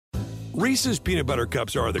Reese's peanut butter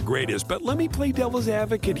cups are the greatest, but let me play devil's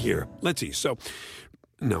advocate here. Let's see. So,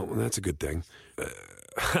 no, that's a good thing.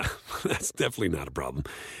 That's definitely not a problem.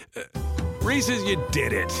 Reese's, you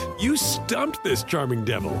did it. You stumped this charming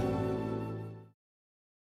devil.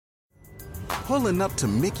 Pulling up to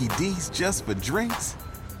Mickey D's just for drinks?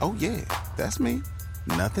 Oh, yeah, that's me.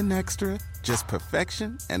 Nothing extra, just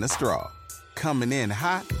perfection and a straw. Coming in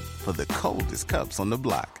hot for the coldest cups on the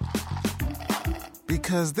block.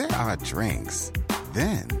 Because there are drinks.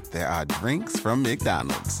 Then there are drinks from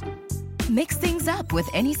McDonald's. Mix things up with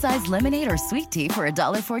any size lemonade or sweet tea for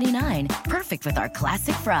 $1.49. Perfect with our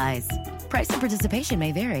classic fries. Price and participation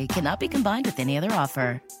may vary. Cannot be combined with any other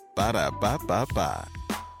offer. Ba-da-ba-ba-ba.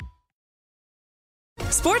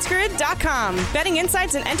 SportsGrid.com. Betting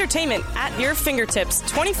insights and entertainment at your fingertips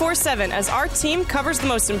 24/7 as our team covers the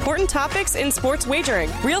most important topics in sports wagering.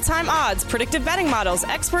 Real-time odds, predictive betting models,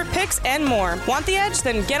 expert picks, and more. Want the edge?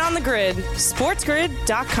 Then get on the grid.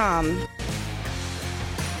 SportsGrid.com.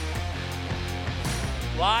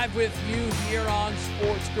 Live with you here on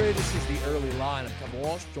Sports Grid. This is the early line. I'm Kevin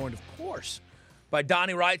Walsh, joined, of course, by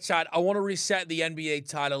Donnie Rightside. I want to reset the NBA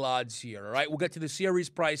title odds here, all right? We'll get to the series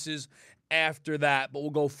prices after that, but we'll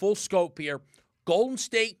go full scope here. Golden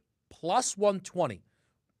State plus 120.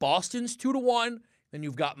 Boston's 2-1. Then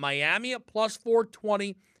you've got Miami at plus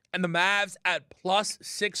 420 and the Mavs at plus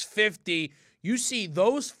 650. You see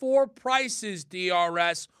those four prices,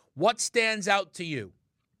 DRS. What stands out to you?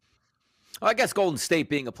 I guess Golden State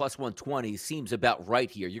being a plus 120 seems about right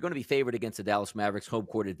here. You're going to be favored against the Dallas Mavericks home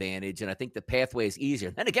court advantage, and I think the pathway is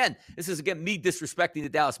easier. And again, this is, me disrespecting the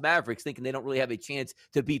Dallas Mavericks, thinking they don't really have a chance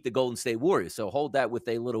to beat the Golden State Warriors. So hold that with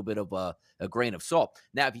a little bit of a grain of salt.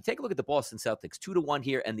 Now, if you take a look at the Boston Celtics, 2-1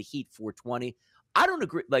 here, and the Heat 420, I don't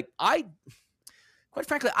agree. Quite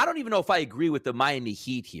frankly, I don't even know if I agree with the Miami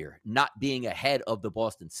Heat here not being ahead of the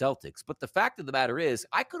Boston Celtics. But the fact of the matter is,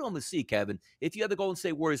 I could almost see, Kevin, if you had the Golden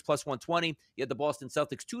State Warriors plus 120, you had the Boston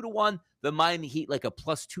Celtics 2-1, the Miami Heat like a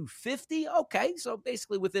plus 250. Okay, so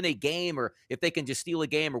basically within a game, or if they can just steal a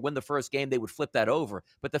game or win the first game, they would flip that over.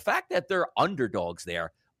 But the fact that they're underdogs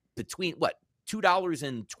there between,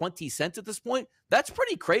 $2.20 at this point, that's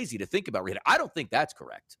pretty crazy to think about. I don't think that's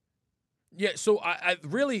correct. Yeah, so I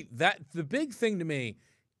really, the big thing to me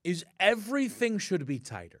is everything should be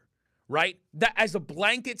tighter, right? That as a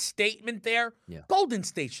blanket statement there, Golden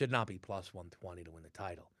State should not be plus 120 to win the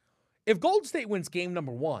title. If Golden State wins game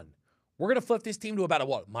number one, we're going to flip this team to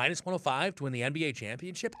about minus 105 to win the NBA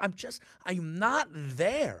championship. I'm not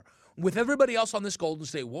there with everybody else on this Golden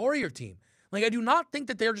State Warrior team. I do not think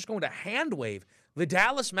that they're just going to hand wave the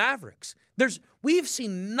Dallas Mavericks. We've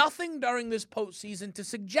seen nothing during this postseason to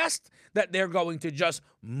suggest that they're going to just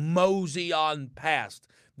mosey on past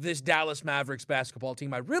this Dallas Mavericks basketball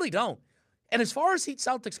team. I really don't. And as far as Heat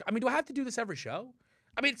Celtics, do I have to do this every show?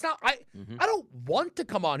 It's not. I don't want to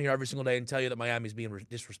come on here every single day and tell you that Miami's being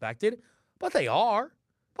disrespected, but they are.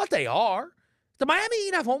 The Miami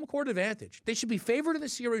Heat have home court advantage. They should be favored in the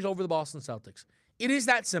series over the Boston Celtics. It is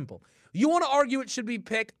that simple. You want to argue it should be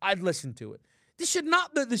pick? I'd listen to it. This should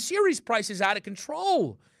not. The series price is out of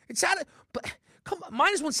control. It's out of. But come on,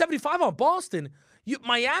 minus 175 on Boston.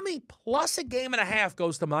 Miami plus a game and a half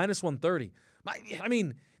goes to minus 130.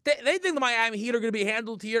 They think the Miami Heat are going to be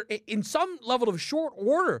handled here in some level of short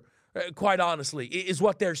order. Quite honestly, is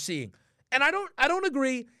what they're seeing, and I don't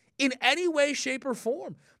agree in any way, shape, or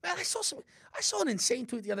form. Man, I saw an insane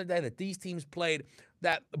tweet the other day that these teams played.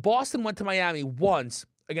 That Boston went to Miami once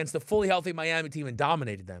against a fully healthy Miami team and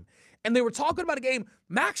dominated them. And they were talking about a game.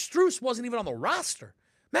 Max Strus wasn't even on the roster.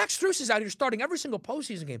 Max Strus is out here starting every single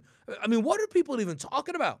postseason game. What are people even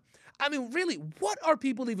talking about? Really, what are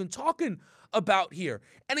people even talking about here?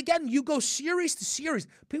 And again, you go series to series.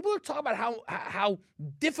 People are talking about how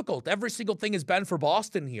difficult every single thing has been for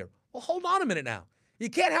Boston here. Well, hold on a minute now. You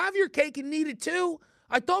can't have your cake and eat it too.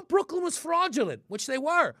 I thought Brooklyn was fraudulent, which they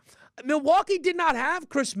were. Milwaukee did not have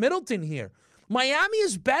Chris Middleton here. Miami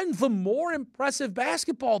has been the more impressive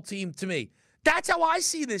basketball team to me. That's how I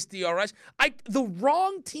see this, DRS. The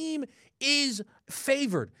wrong team is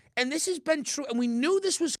favored. And this has been true. And we knew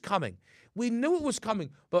this was coming.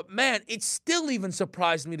 But, man, it still even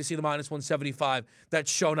surprised me to see the minus 175 that's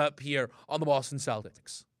shown up here on the Boston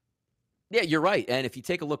Celtics. Yeah, you're right. And if you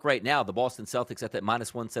take a look right now, the Boston Celtics at that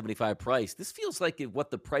minus 175 price, this feels like what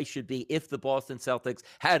the price should be if the Boston Celtics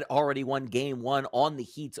had already won game one on the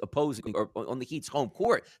Heat's opposing or on the Heat's home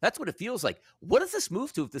court. That's what it feels like. What does this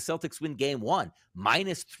move to if the Celtics win game one?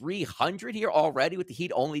 Minus 300 here already with the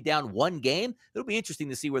Heat only down one game? It'll be interesting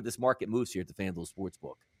to see where this market moves here at the FanDuel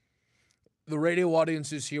Sportsbook. The radio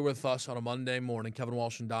audience is here with us on a Monday morning. Kevin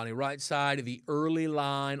Walsh and Donnie, right side of the early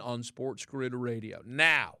line on Sports Grid Radio.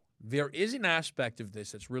 Now, there is an aspect of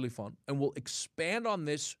this that's really fun, and we'll expand on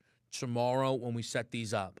this tomorrow when we set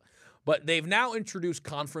these up. But they've now introduced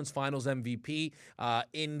Conference Finals MVP.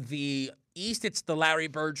 In the East, it's the Larry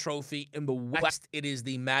Bird Trophy. In the West, it is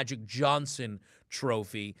the Magic Johnson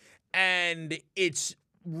Trophy. And it's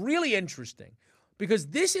really interesting because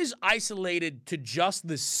this is isolated to just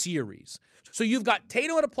the series. So you've got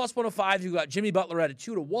Tatum at a plus 105. You've got Jimmy Butler at a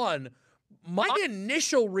 2-1. My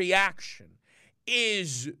initial reaction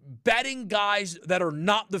is betting guys that are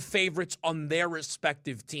not the favorites on their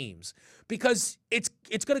respective teams because it's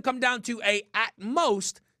going to come down to at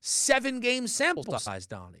most 7-game sample size,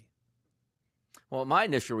 Donnie. Well, my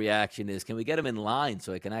initial reaction is, can we get him in line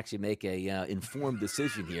so I can actually make a informed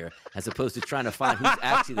decision here, as opposed to trying to find who's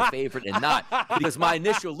actually the favorite and not? Because my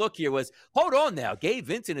initial look here was, hold on now, Gabe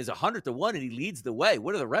Vincent is 100-1 and he leads the way.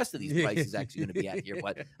 What are the rest of these prices actually going to be at here?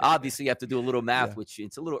 But obviously, you have to do a little math, which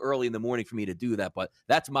it's a little early in the morning for me to do that. But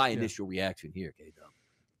that's my initial reaction here, K-Dub.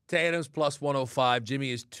 Tatum's plus 105.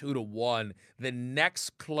 Jimmy is 2-1. The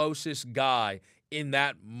next closest guy in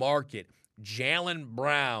that market, Jaylen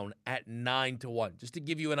Brown at 9-1, just to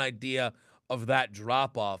give you an idea of that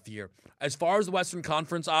drop-off here. As far as the Western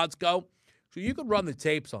Conference odds go, so you could run the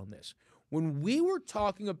tapes on this. When we were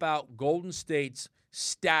talking about Golden State's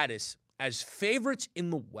status as favorites in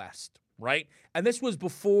the West, right? And this was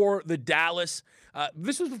before the Dallas,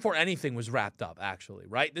 this was before anything was wrapped up, actually,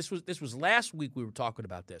 right? This was last week we were talking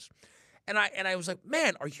about this. And I was like,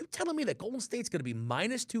 man, are you telling me that Golden State's going to be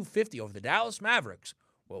minus 250 over the Dallas Mavericks?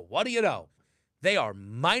 Well, what do you know? They are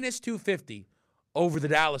minus 250 over the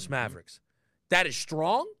Dallas Mavericks. That is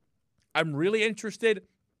strong. I'm really interested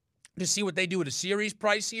to see what they do at a series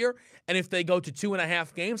price here. And if they go to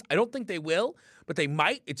 2.5 games, I don't think they will, but they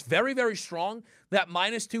might. It's very, very strong, that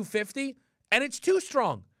minus 250, and it's too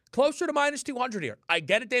strong. Closer to minus 200 here. I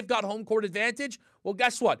get it, they've got home court advantage. Well,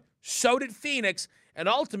 guess what? So did Phoenix, and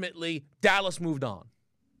ultimately, Dallas moved on.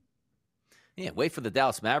 Yeah, wait for the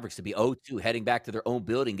Dallas Mavericks to be 0-2, heading back to their own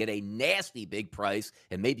building, get a nasty big price,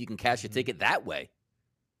 and maybe you can cash a ticket that way.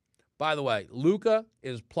 By the way, Luka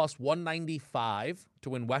is plus 195 to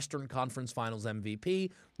win Western Conference Finals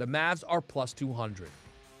MVP. The Mavs are plus 200.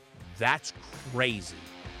 That's crazy.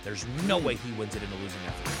 There's no way he wins it in a losing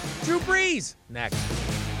effort. Drew Brees, next.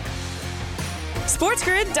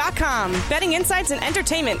 SportsGrid.com. Betting insights and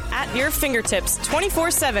entertainment at your fingertips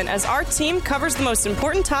 24/7 as our team covers the most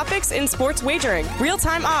important topics in sports wagering.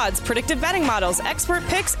 Real-time odds, predictive betting models, expert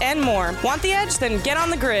picks, and more. Want the edge? Then get on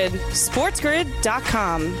the grid.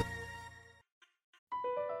 SportsGrid.com.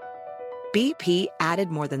 BP added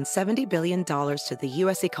more than $70 billion to the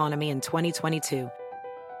U.S. economy in 2022.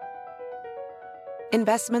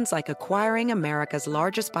 Investments like acquiring America's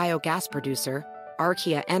largest biogas producer,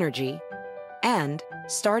 Archaea Energy, and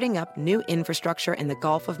starting up new infrastructure in the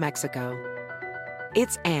Gulf of Mexico.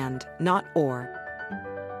 It's and, not or.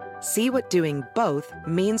 See what doing both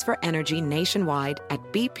means for energy nationwide at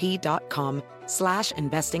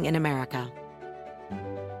bp.com/investing in America.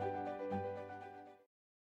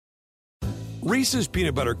 Reese's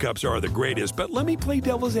peanut butter cups are the greatest, but let me play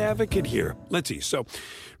devil's advocate here. Let's see. So,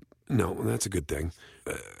 no, that's a good thing.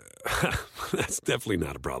 That's definitely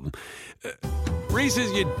not a problem.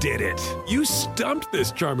 Reese's, you did it. You stumped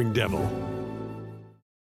this charming devil.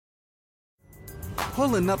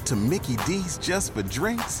 Pulling up to Mickey D's just for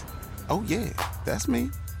drinks? Oh yeah, that's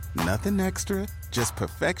me. Nothing extra, just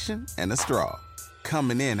perfection and a straw.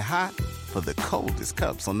 Coming in hot for the coldest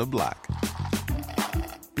cups on the block.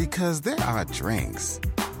 Because there are drinks.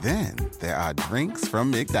 Then there are drinks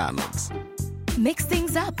from McDonald's. Mix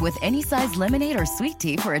things up with any size lemonade or sweet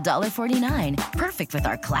tea for $1.49. Perfect with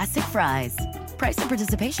our classic fries. Price and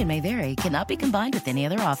participation may vary. Cannot be combined with any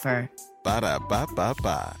other offer.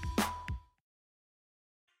 Ba-da-ba-ba-ba.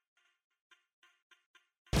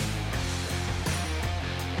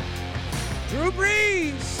 Drew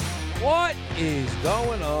Brees, what is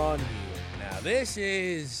going on here? Now this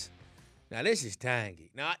is tangy.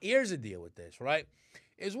 Now here's the deal with this, right?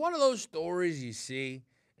 It's one of those stories you see.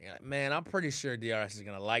 You're like, man, I'm pretty sure DRS is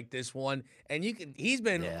gonna like this one. And he's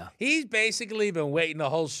basically been waiting the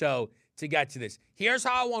whole show to get to this. Here's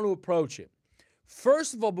how I want to approach it.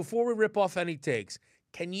 First of all, before we rip off any takes,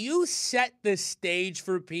 can you set the stage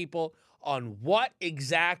for people on what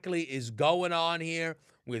exactly is going on here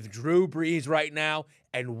with Drew Brees right now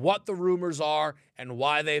and what the rumors are and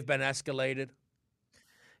why they've been escalated?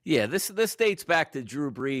 Yeah, this dates back to Drew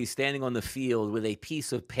Brees standing on the field with a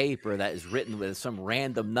piece of paper that is written with some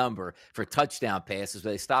random number for touchdown passes.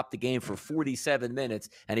 Where they stopped the game for 47 minutes,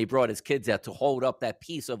 and he brought his kids out to hold up that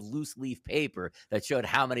piece of loose leaf paper that showed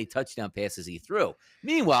how many touchdown passes he threw.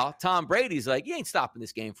 Meanwhile, Tom Brady's like, you ain't stopping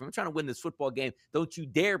this game from me. I'm trying to win this football game. Don't you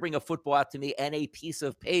dare bring a football out to me and a piece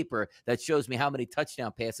of paper that shows me how many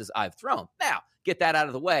touchdown passes I've thrown. Now, get that out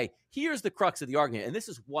of the way. Here's the crux of the argument, and this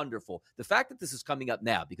is wonderful. The fact that this is coming up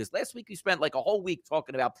now, because last week we spent like a whole week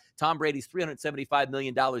talking about Tom Brady's $375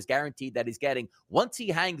 million guaranteed that he's getting once he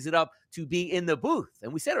hangs it up to be in the booth.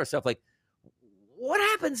 And we said to ourselves, like, what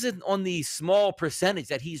happens on the small percentage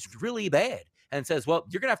that he's really bad? And says, well,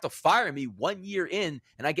 you're going to have to fire me 1 year in,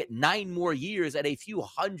 and I get 9 more years at a few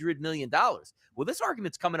 $100 million. Well, this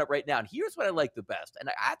argument's coming up right now, and here's what I like the best. And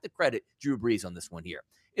I have to credit Drew Brees on this one here.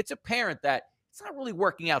 It's apparent that it's not really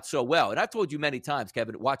working out so well. And I've told you many times,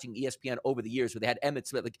 Kevin, watching ESPN over the years where they had Emmitt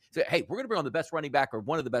Smith, like, say, hey, we're going to bring on the best running back or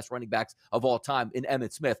one of the best running backs of all time in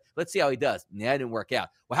Emmitt Smith. Let's see how he does. Nah, that didn't work out.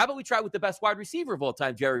 Well, how about we try with the best wide receiver of all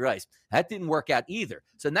time, Jerry Rice? That didn't work out either.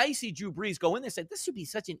 So now you see Drew Brees go in there and say, this should be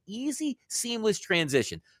such an easy, seamless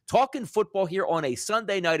transition. Talking football here on a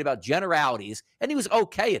Sunday night about generalities, and he was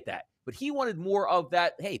okay at that. But he wanted more of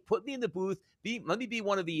that, hey, put me in the booth, let me be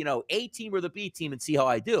one of the, A team or the B team and see how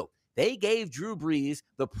I do. They gave Drew Brees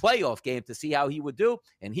the playoff game to see how he would do.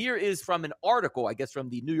 And here is from an article, I guess, from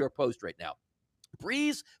the New York Post right now.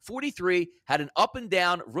 Brees, 43, had an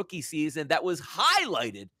up-and-down rookie season that was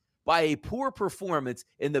highlighted by a poor performance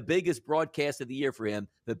in the biggest broadcast of the year for him,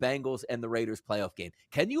 the Bengals and the Raiders playoff game.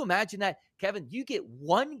 Can you imagine that? Kevin, you get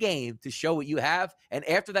one game to show what you have, and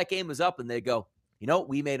after that game is up and they go,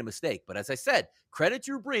 we made a mistake. But as I said, credit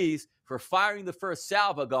Drew Brees for firing the first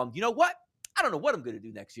salvo, going, you know what? I don't know what I'm going to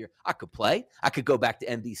do next year. I could play. I could go back to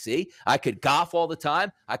NBC. I could golf all the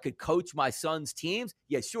time. I could coach my son's teams.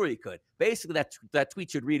 Yeah, sure you could. Basically, that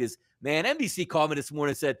tweet should read as, man, NBC called me this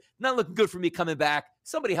morning and said, not looking good for me coming back.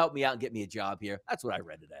 Somebody help me out and get me a job here. That's what I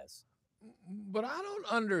read it as. But I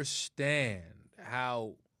don't understand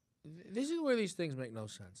how – this is where these things make no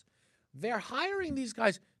sense. They're hiring these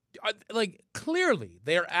guys – like, clearly,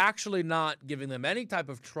 they're actually not giving them any type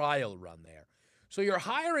of trial run there. So you're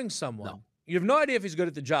hiring someone. No. You have no idea if he's good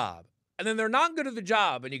at the job. And then they're not good at the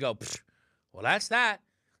job, and you go, well, that's that.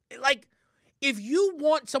 Like, if you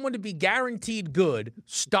want someone to be guaranteed good,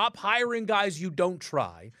 stop hiring guys you don't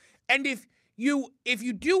try. And if you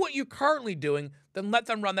do what you're currently doing, then let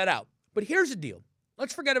them run that out. But here's the deal.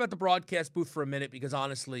 Let's forget about the broadcast booth for a minute because,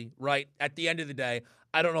 honestly, right, at the end of the day,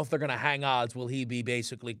 I don't know if they're going to hang odds. Will he be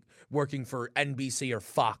basically working for NBC or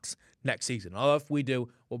Fox next season? Oh, if we do,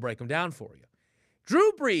 we'll break them down for you.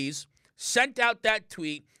 Drew Brees sent out that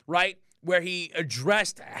tweet, right, where he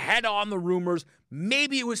addressed head-on the rumors.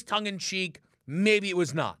 Maybe it was tongue-in-cheek. Maybe it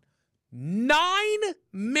was not. 9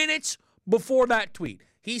 minutes before that tweet,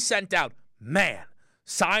 he sent out, man,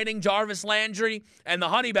 signing Jarvis Landry and the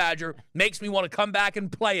Honey Badger makes me want to come back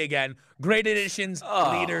and play again. Great additions,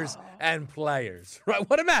 leaders, and players. Right?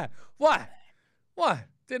 What am I? What?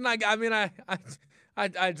 Didn't I mean, I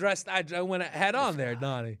went head-on there,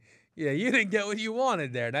 Donnie. Yeah, you didn't get what you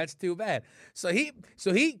wanted there. That's too bad. So he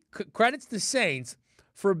credits the Saints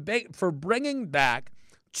for bringing back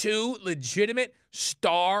 2 legitimate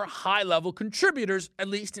star high-level contributors, at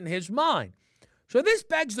least in his mind. So this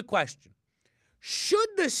begs the question, should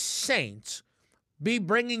the Saints be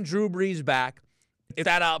bringing Drew Brees back if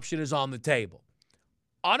that option is on the table?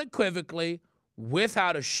 Unequivocally,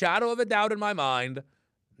 without a shadow of a doubt in my mind,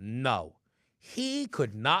 no. He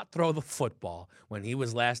could not throw the football when he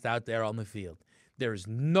was last out there on the field. There is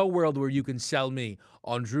no world where you can sell me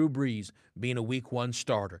on Drew Brees being a week 1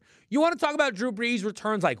 starter. You want to talk about Drew Brees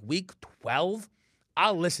returns like week 12?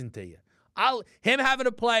 I'll listen to you. Him having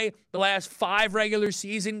to play the last 5 regular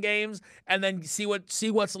season games and then see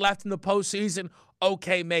what's left in the postseason,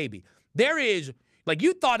 okay, maybe. There is, like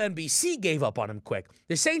you thought NBC gave up on him quick.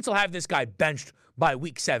 The Saints will have this guy benched by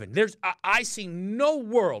week 7. I see no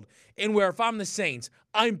world in where if I'm the Saints,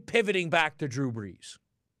 I'm pivoting back to Drew Brees.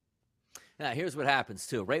 Now, here's what happens,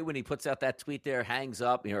 too. Right when he puts out that tweet there, hangs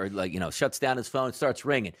up, or shuts down his phone, starts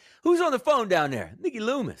ringing. Who's on the phone down there? Mickey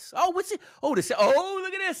Loomis. Oh, what's it? Oh,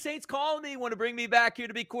 look at this. Saints calling me. Want to bring me back here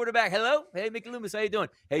to be quarterback. Hello? Hey, Mickey Loomis, how you doing?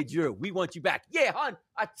 Hey, Drew, we want you back. Yeah, hon,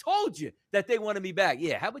 I told you that they wanted me back.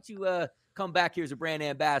 Yeah, how about you come back here as a brand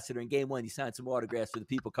ambassador in game 1? You sign some autographs for the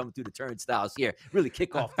people coming through the turnstiles here. Really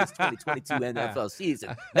kick off this 2022 NFL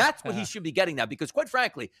season. That's what he should be getting now because, quite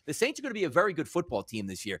frankly, the Saints are going to be a very good football team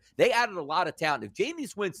this year. They added a lot of talent. If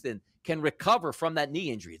Jameis Winston can recover from that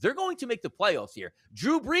knee injury. They're going to make the playoffs here.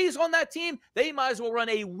 Drew Brees on that team, they might as well run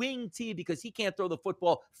a wing tee because he can't throw the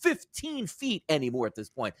football 15 feet anymore at this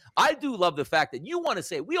point. I do love the fact that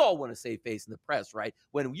we all want to save face in the press, right?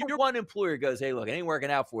 When your one employer goes, hey, look, it ain't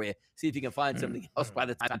working out for you. See if you can find something else by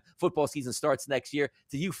the time football season starts next year.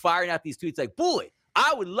 To you firing out these tweets like, boy,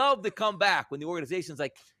 I would love to come back when the organization's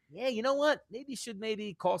like, yeah, you know what? Maybe you should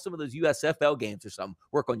call some of those USFL games or something.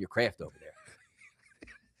 Work on your craft over there.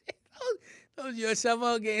 Those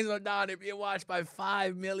USFL games are not being watched by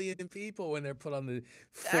 5 million people when they're put on the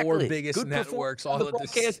four biggest Good networks. All the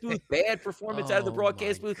broadcast booth, bad performance out of the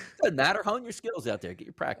broadcast booth. Doesn't matter. Hone your skills out there. Get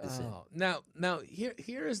your practice in. Now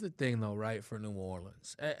here is the thing, though, right, for New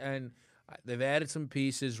Orleans. And they've added some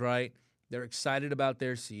pieces, right? They're excited about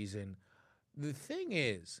their season. The thing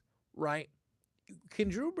is, right, can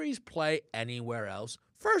Drew Brees play anywhere else?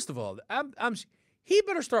 First of all, he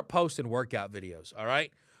better start posting workout videos, all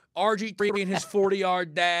right? RG3 in his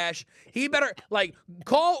 40-yard dash. He better,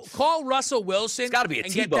 call Russell Wilson. It's got to be a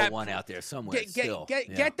Tebow one out there somewhere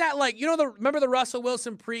Get that, remember the Russell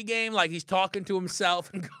Wilson pregame? Like, he's talking to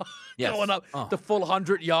himself and going up the full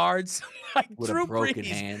 100 yards. With a broken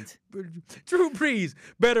hand. Drew Brees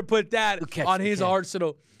better put that on his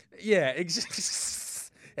arsenal. Yeah,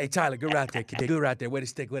 hey, Tyler, go out there, kid. Go out there. Way to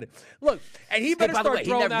stick with it. Look, and he better start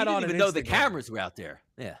throwing that on. He didn't even know the cameras were out there.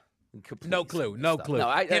 Yeah. No clue. No, him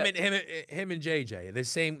and JJ,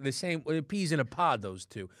 the same peas in a pod. Those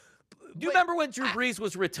two. Do you remember when Drew Brees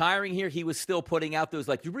was retiring here? He was still putting out those,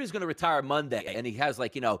 Drew Brees is going to retire Monday, and he has,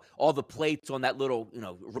 all the plates on that little,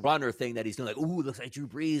 runner thing that he's doing, ooh, looks like Drew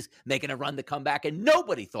Brees making a run to come back, and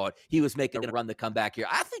nobody thought he was making a run to come back here.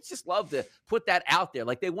 I think just love to put that out there.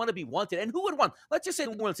 They want to be wanted. And who would want? Let's just say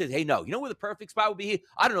New Orleans says, hey, no, you know where the perfect spot would be?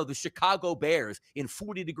 I don't know, the Chicago Bears in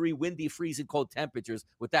 40-degree, windy, freezing cold temperatures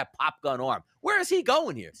with that pop gun arm. Where is he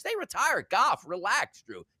going here? Stay retired. Golf. Relax,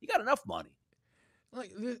 Drew. You got enough money.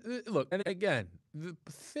 Look, and again, the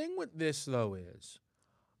thing with this, though, is,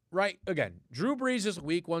 right, again, Drew Brees is a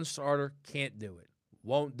week one starter, can't do it,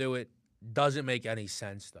 won't do it, doesn't make any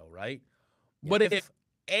sense, though, right? Yeah. But if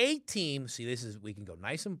a team, we can go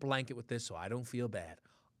nice and blanket with this so I don't feel bad.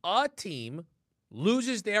 A team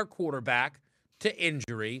loses their quarterback to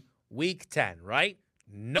injury week 10, right?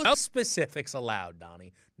 No specifics allowed,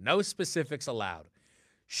 Donnie. No specifics allowed.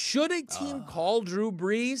 Should a team call Drew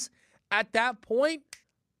Brees at that point?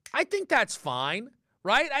 I think that's fine,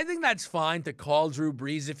 right? I think that's fine to call Drew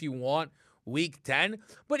Brees if you want week 10.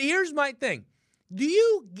 But here's my thing. Do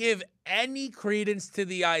you give any credence to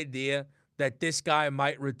the idea that this guy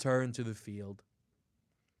might return to the field?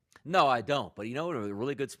 No, I don't. But you know what? A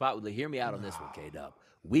really good spot. Hear me out on this one, K-Dub.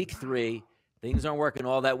 Week 3. Things aren't working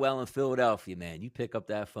all that well in Philadelphia, man. You pick up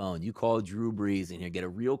that phone. You call Drew Brees in here. Get a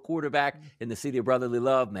real quarterback in the city of brotherly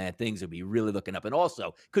love, man. Things will be really looking up. And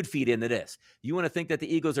also, could feed into this. You want to think that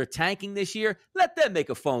the Eagles are tanking this year? Let them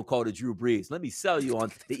make a phone call to Drew Brees. Let me sell you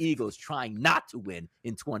on the Eagles trying not to win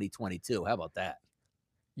in 2022. How about that?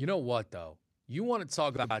 You know what, though? You want to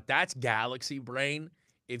talk about that's galaxy brain.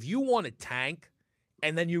 If you want to tank,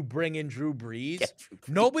 and then you bring in Drew Brees,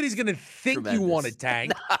 nobody's going to think you want to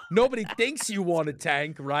tank. Nobody thinks you want to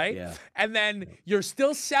tank, right? Yeah. And then you're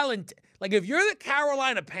still selling. If you're the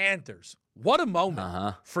Carolina Panthers, what a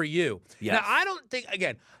moment for you. Yes. Now, I don't think,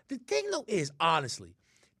 again, the thing, though, is, honestly,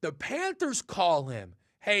 the Panthers call him,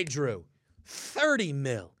 hey, Drew, $30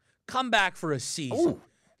 million, come back for a season. Ooh.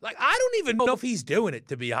 I don't even know if he's doing it,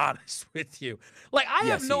 to be honest with you. I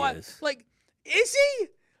have no idea. Is he?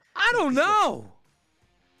 I don't know.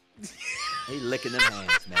 He's licking them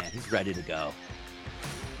hands, man. He's ready to go.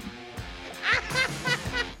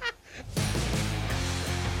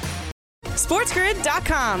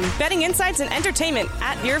 SportsGrid.com. Betting insights and entertainment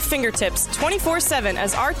at your fingertips 24/7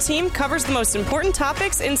 as our team covers the most important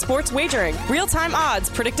topics in sports wagering. Real-time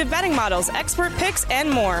odds, predictive betting models, expert picks,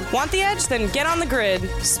 and more. Want the edge? Then get on the grid.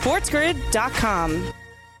 SportsGrid.com.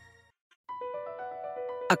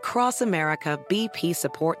 Across America, BP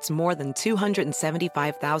supports more than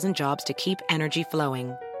 275,000 jobs to keep energy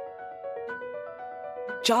flowing.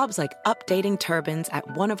 Jobs like updating turbines at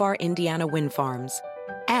one of our Indiana wind farms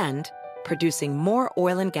and producing more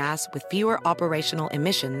oil and gas with fewer operational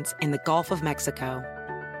emissions in the Gulf of Mexico.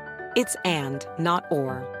 It's and, not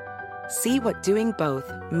or. See what doing both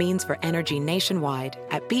means for energy nationwide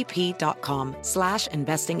at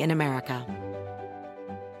bp.com/investing in America.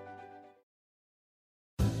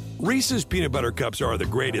 Reese's peanut butter cups are the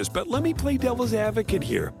greatest, but let me play devil's advocate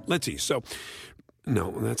here. Let's see. So,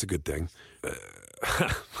 no, that's a good thing.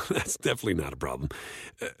 That's definitely not a problem.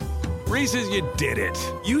 Reese's, you did it.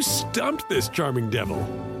 You stumped this charming devil.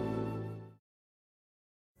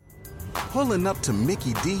 Pulling up to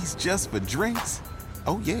Mickey D's just for drinks?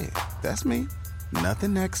 Oh yeah, that's me.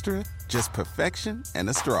 Nothing extra, just perfection and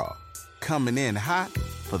a straw. Coming in hot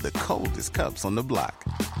for the coldest cups on the block.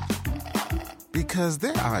 Because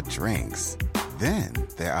there are drinks. Then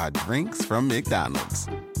there are drinks from McDonald's.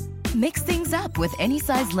 Mix things up with any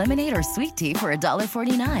size lemonade or sweet tea for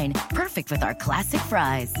 $1.49. Perfect with our classic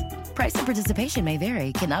fries. Price and participation may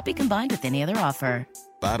vary. Cannot be combined with any other offer.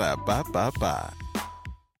 Ba-da-ba-ba-ba.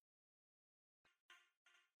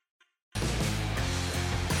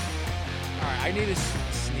 All right, I need to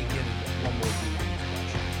sneak in one more Drew Brees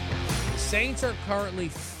question. The Saints are currently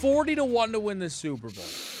 40-1 to win the Super Bowl.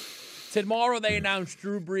 Tomorrow they announce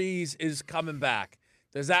Drew Brees is coming back.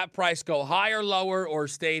 Does that price go higher, lower, or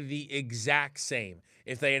stay the exact same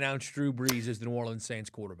if they announce Drew Brees as the New Orleans Saints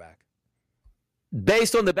quarterback?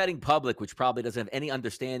 Based on the betting public, which probably doesn't have any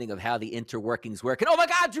understanding of how the interworkings work. And, oh, my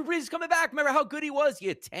God, Drew Brees is coming back. Remember how good he was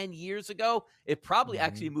 10 years ago? It probably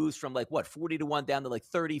actually moves from, 40-1 down to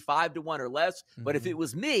 35-1 or less. But if it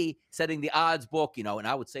was me setting the odds book, and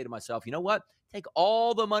I would say to myself, you know what? Take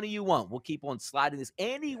all the money you want. We'll keep on sliding this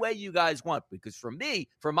any way you guys want. Because for me,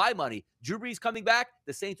 for my money, Drew Brees coming back,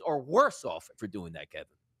 the Saints are worse off for doing that, Kevin.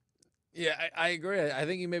 Yeah, I agree. I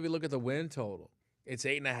think you maybe look at the win total. It's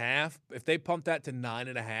 8.5. If they pump that to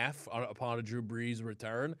 9.5 upon a Drew Brees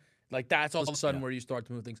return, that's all of a sudden where you start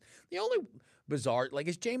to move things. The only bizarre,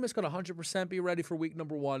 is Jameis going to 100% be ready for week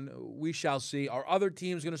number 1? We shall see. Are other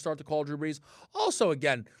teams going to start to call Drew Brees? Also,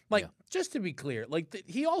 again, just to be clear,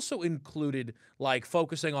 he also included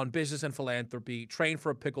focusing on business and philanthropy, train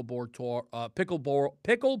for a pickleball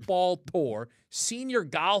tour, senior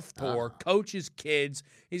golf tour, coaches kids.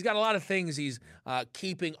 He's got a lot of things he's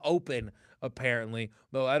keeping open, apparently,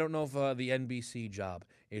 though I don't know if the NBC job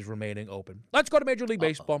is remaining open. Let's go to Major League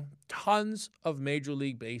Baseball. Tons of Major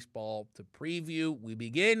League Baseball to preview. We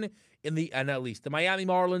begin in the NL East. The Miami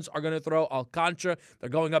Marlins are going to throw Alcantara. They're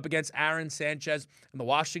going up against Aaron Sanchez and the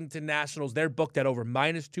Washington Nationals. They're booked at over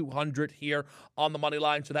 -200 here on the money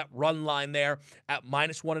line. So that run line there at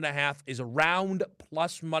 -1.5 is around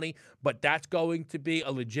plus money, but that's going to be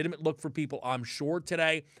a legitimate look for people, I'm sure,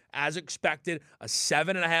 today. As expected, a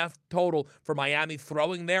 7.5 total for Miami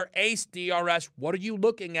throwing their ace DRS. What are you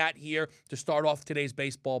looking at here to start off today's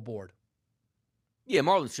baseball board? Yeah,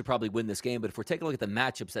 Marlins should probably win this game, but if we're taking a look at the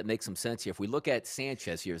matchups that make some sense here, if we look at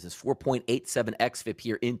Sanchez here, this 4.87 xFIP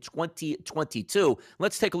here in 2022,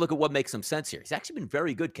 let's take a look at what makes some sense here. He's actually been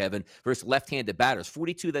very good, Kevin, versus left-handed batters.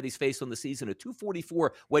 42 that he's faced on the season, a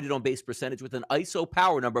 244 weighted on base percentage with an ISO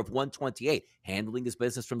power number of 128, handling his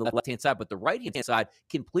business from the left-hand side, but the right-hand side,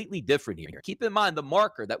 completely different here. Keep in mind the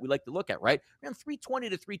marker that we like to look at, right? Around 320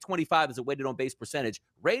 to 325 is a weighted on base percentage,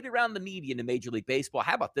 right around the median in Major League Baseball.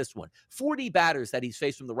 How about this one? 40 batters that he's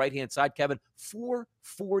faced from the right-hand side, Kevin,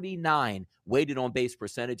 449 weighted on base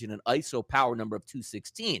percentage and an ISO power number of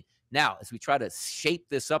 216. Now, as we try to shape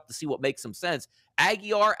this up to see what makes some sense,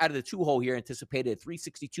 Aguilar out of the 2-hole here anticipated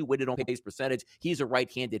 362 weighted on base percentage. He's a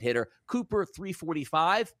right-handed hitter. Cooper,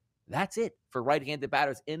 345. That's it for right-handed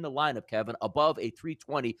batters in the lineup, Kevin, above a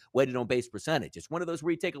 320 weighted on base percentage. It's one of those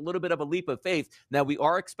where you take a little bit of a leap of faith. Now, we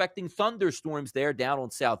are expecting thunderstorms there down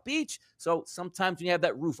on South Beach, so sometimes when you have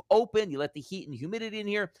that roof open, you let the heat and humidity in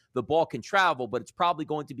here, the ball can travel, but it's probably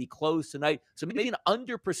going to be closed tonight. So maybe an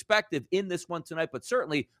under perspective in this one tonight, but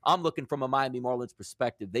certainly I'm looking from a Miami Marlins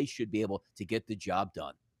perspective. They should be able to get the job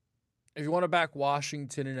done. If you want to back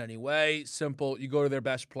Washington in any way, simple. You go to their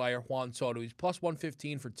best player, Juan Soto. He's plus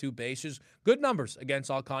 115 for 2 bases. Good numbers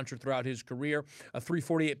against Alcantara throughout his career. A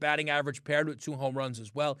 348 batting average paired with 2 home runs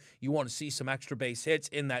as well. You want to see some extra base hits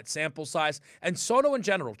in that sample size. And Soto in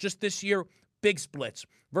general, just this year, big splits.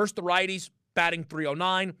 Versus the righties, batting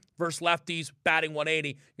 309. Versus lefties, batting 180.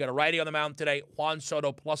 You got a righty on the mound today. Juan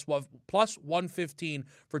Soto plus 115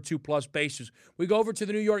 for 2+ bases. We go over to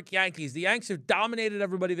the New York Yankees. The Yanks have dominated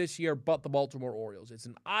everybody this year but the Baltimore Orioles. It's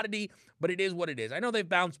an oddity, but it is what it is. I know they've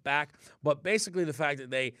bounced back, but basically the fact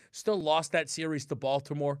that they still lost that series to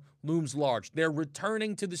Baltimore looms large. They're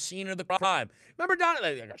returning to the scene of the crime. Remember, Donnie,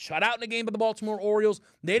 they got shut out in the game by the Baltimore Orioles.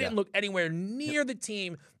 They didn't look anywhere near the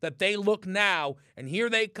team that they look now, and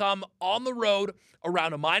here they come on the road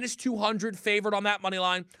around a -200 favorite on that money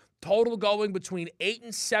line. Total going between 8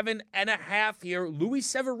 and 7.5 here. Luis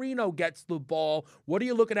Severino gets the ball. What are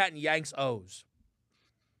you looking at in Yanks O's?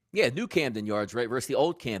 Yeah, new Camden Yards, right, versus the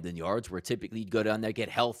old Camden Yards, where typically you'd go down there, get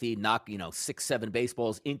healthy, knock, 6, 7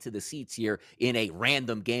 baseballs into the seats here in a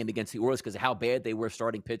random game against the Orioles because of how bad they were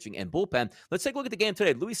starting pitching and bullpen. Let's take a look at the game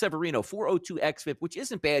today. Luis Severino, 402 xFIP, which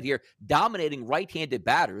isn't bad here, dominating right-handed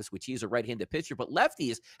batters, which he's a right-handed pitcher, but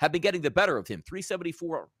lefties have been getting the better of him.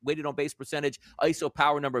 374 weighted on base percentage, ISO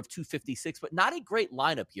power number of 256, but not a great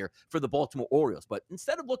lineup here for the Baltimore Orioles. But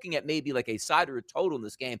instead of looking at maybe like a side or a total in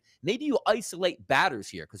this game, maybe you isolate batters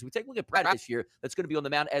here because we take a look at Brad this year that's going to be on the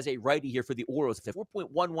mound as a righty here for the Orioles. It's a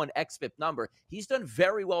 4.11 xFIP number. He's done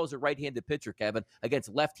very well as a right-handed pitcher, Kevin, against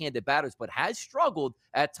left-handed batters, but has struggled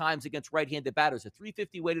at times against right-handed batters. A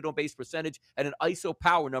 350 weighted on base percentage and an ISO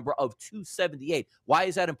power number of 278. Why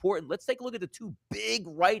is that important? Let's take a look at the two big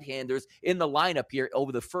right-handers in the lineup here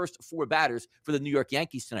over the first 4 batters for the New York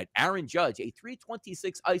Yankees tonight. Aaron Judge, a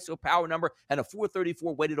 326 ISO power number and a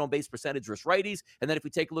 434 weighted on base percentage versus righties. And then if we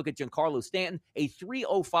take a look at Giancarlo Stanton, a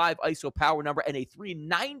 305 ISO power number and a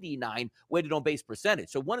 399 weighted on base percentage.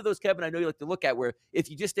 So one of those, Kevin, I know you like to look at where if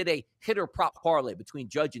you just did a hitter prop parlay between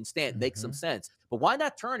Judge and Stanton, makes some sense. But why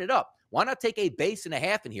not turn it up? Why not take a base and a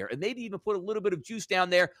half in here and maybe even put a little bit of juice down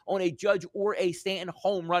there on a Judge or a Stanton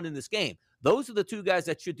home run in this game? Those are the two guys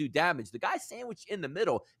that should do damage. The guy sandwiched in the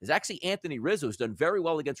middle is actually Anthony Rizzo, who's done very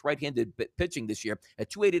well against right-handed pitching this year at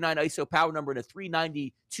 289 ISO power number and a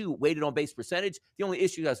 392 weighted on base percentage. The only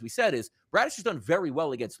issue, as we said, is Bradish has done very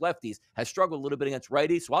well against lefties, has struggled a little bit against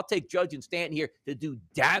righties. So I'll take Judge and Stanton here to do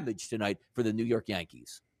damage tonight for the New York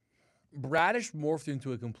Yankees. Bradish morphed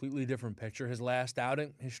into a completely different pitcher his last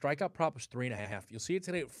outing. His strikeout prop was 3.5. You'll see it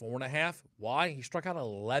today at 4.5. Why? He struck out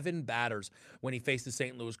 11 batters when he faced the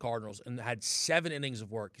St. Louis Cardinals and had 7 innings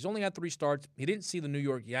of work. He's only had 3 starts. He didn't see the New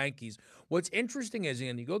York Yankees. What's interesting is,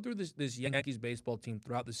 and you go through this Yankees baseball team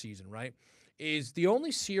throughout the season, right, is the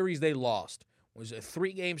only series they lost was a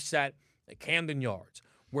 3-game set at Camden Yards,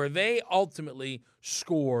 where they ultimately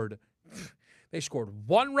scored... They scored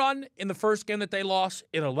 1 run in the first game that they lost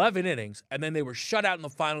in 11 innings, and then they were shut out in the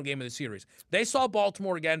final game of the series. They saw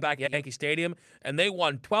Baltimore again back at Yankee Stadium, and they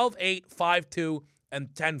won 12-8, 5-2, and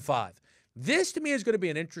 10-5. This, to me, is going to be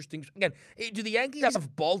an interesting... Again, do the Yankees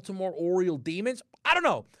have Baltimore Oriole demons? I don't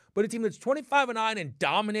know. But a team that's 25-9 and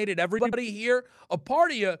dominated everybody here, a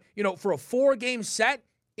part of you, for a 4-game set,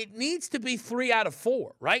 it needs to be 3 out of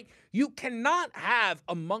 4, right? You cannot have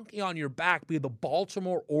a monkey on your back be the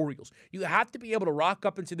Baltimore Orioles. You have to be able to rock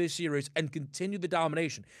up into this series and continue the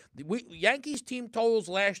domination. Yankees team totals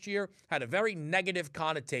last year had a very negative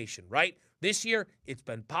connotation, right? This year, it's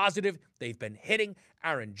been positive. They've been hitting.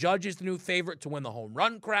 Aaron Judge is the new favorite to win the home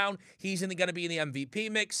run crown. He's going to be in the MVP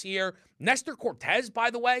mix here. Nestor Cortez, by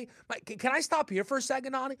the way. Can I stop here for a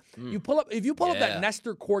second, Donnie? If you pull up that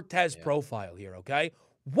Nestor Cortez profile here, okay?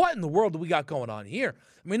 What in the world do we got going on here?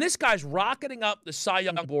 I mean, this guy's rocketing up the Cy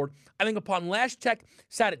Young board. I think upon last check,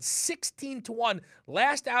 sat at 16-1.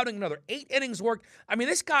 Last outing, another 8 innings work. I mean,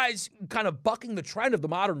 this guy's kind of bucking the trend of the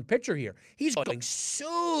modern pitcher here. He's going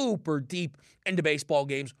super deep into baseball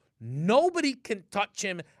games. Nobody can touch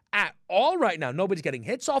him at all right now. Nobody's getting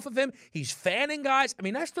hits off of him. He's fanning guys. I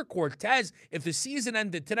mean, Nestor Cortez, if the season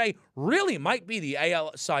ended today, really might be the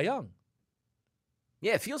AL Cy Young.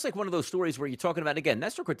 Yeah, it feels like one of those stories where you're talking about, again,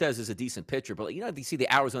 Nestor Cortez is a decent pitcher, but you see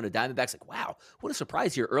the Arizona Diamondbacks, like, wow, what a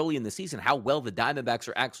surprise here early in the season, how well the Diamondbacks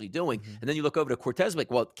are actually doing. And then you look over to Cortez, like,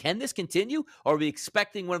 well, can this continue? Or are we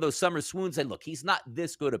expecting one of those summer swoons? And look, he's not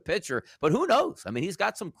this good a pitcher, but who knows? I mean, he's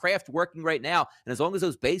got some craft working right now. And as long as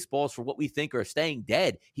those baseballs, for what we think, are staying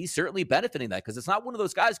dead, he's certainly benefiting that, because it's not one of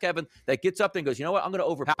those guys, Kevin, that gets up and goes, you know what, I'm going to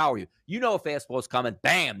overpower you. You know a fastball is coming.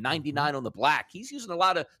 Bam, 99 on the black. He's using a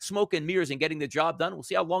lot of smoke and mirrors and getting the job done. We'll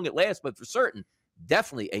see how long it lasts. But for certain,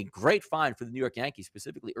 definitely a great find for the New York Yankees,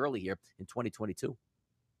 specifically early here in 2022.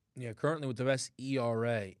 Yeah, currently with the best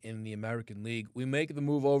ERA in the American League. We make the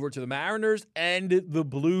move over to the Mariners and the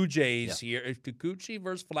Blue Jays here. It's Kikuchi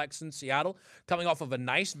versus Flex in Seattle, coming off of a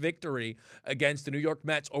nice victory against the New York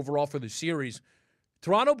Mets overall for the series.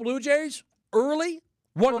 Toronto Blue Jays, early,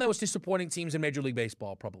 one of the most disappointing teams in Major League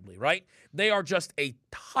Baseball, probably, right? They are just a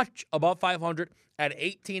touch above 500 at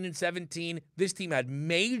 18-17. This team had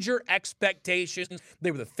major expectations.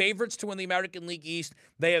 They were the favorites to win the American League East.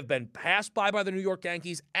 They have been passed by the New York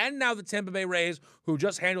Yankees and now the Tampa Bay Rays, who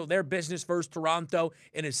just handled their business versus Toronto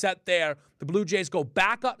in a set there. The Blue Jays go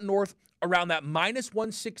back up north around that minus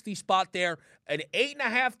 160 spot there. An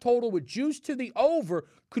 8.5 total with juice to the over.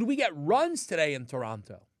 Could we get runs today in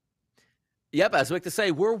Toronto? Yep, as I like to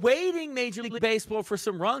say, we're waiting, Major League Baseball, for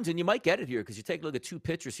some runs, and you might get it here because you take a look at two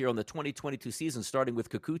pitchers here on the 2022 season, starting with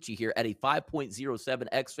Kikuchi here at a 5.07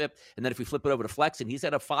 xFIP, and then if we flip it over to Flexen, he's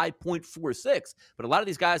at a 5.46. But a lot of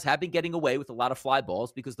these guys have been getting away with a lot of fly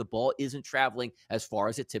balls because the ball isn't traveling as far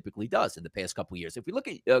as it typically does in the past couple years. If we look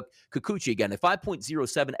at Kikuchi again, a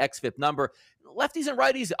 5.07 xFIP number, lefties and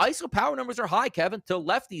righties, ISO power numbers are high, Kevin, to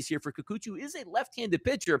lefties here for Kikuchi, who is a left-handed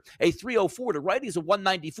pitcher, a 304, to righties, a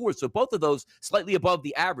 194. So both of those slightly above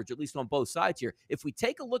the average, at least on both sides here. If we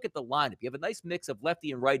take a look at the lineup, you have a nice mix of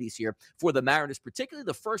lefty and righties here for the Mariners, particularly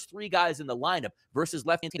the first three guys in the lineup versus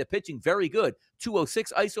left-handed pitching, very good.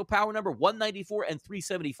 206 ISO power number, 194, and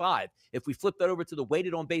 375. If we flip that over to the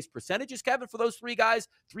weighted on-base percentages, Kevin, for those three guys,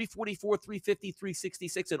 344, 350,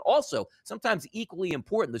 366, and also, sometimes equally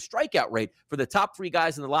important, the strikeout rate for the top three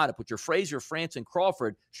guys in the lineup, which are Frazier, France, and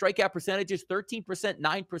Crawford. Strikeout percentages, 13%,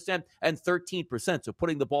 9%, and 13%. So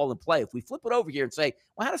putting the ball in play. If we flip it over here and say,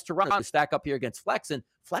 well, how does Toronto stack up here against Flexen?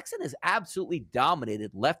 Flexen has absolutely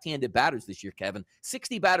dominated left-handed batters this year, Kevin.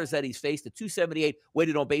 60 batters that he's faced, a 278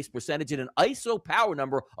 weighted on base percentage, and an ISO power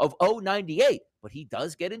number of 098. But he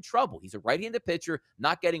does get in trouble. He's a right-handed pitcher,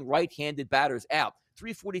 not getting right-handed batters out.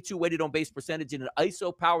 342 weighted on base percentage and an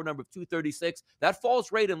ISO power number of 236. That falls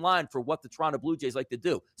right in line for what the Toronto Blue Jays like to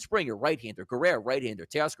do. Springer, right-hander. Guerrero, right-hander.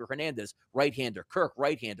 Teoscar Hernandez, right-hander. Kirk,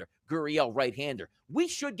 right-hander. Gurriel, right-hander. We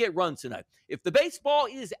should get runs tonight. If the baseball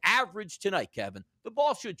is average tonight, Kevin, the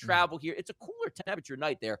ball should travel here. It's a cooler temperature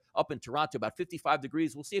night there up in Toronto, about 55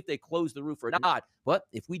 degrees. We'll see if they close the roof or not. But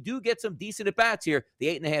if we do get some decent at-bats here, the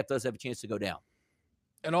 8.5 does have a chance to go down.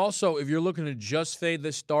 And also, if you're looking to just fade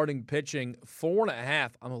this starting pitching,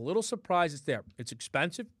 4.5, I'm a little surprised it's there. It's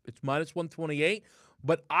expensive. It's minus 128.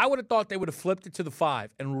 But I would have thought they would have flipped it to the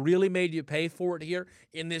 5 and really made you pay for it here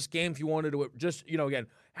in this game if you wanted to just, again,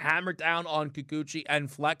 hammer down on Kikuchi and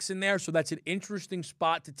Flex in there. So that's an interesting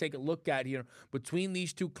spot to take a look at here between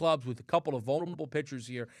these two clubs with a couple of vulnerable pitchers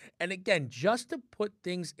here. And again, just to put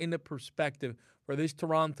things into perspective for this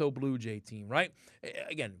Toronto Blue Jay team, right?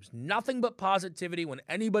 Again, it was nothing but positivity when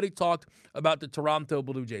anybody talked about the Toronto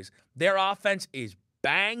Blue Jays. Their offense is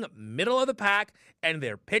bang, middle of the pack, and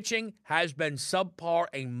their pitching has been subpar,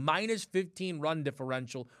 a minus 15 run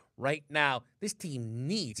differential right now. This team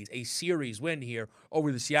needs a series win here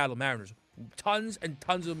over the Seattle Mariners. Tons and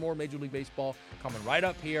tons of more Major League Baseball coming right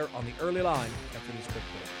up here on the early line after this quick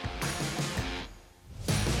break.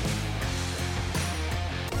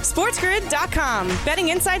 SportsGrid.com. Betting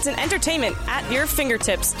insights and entertainment at your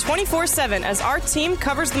fingertips 24/7 as our team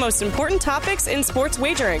covers the most important topics in sports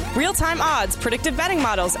wagering. Real-time odds, predictive betting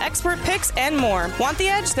models, expert picks, and more. Want the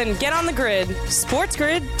edge? Then get on the grid.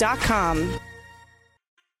 SportsGrid.com.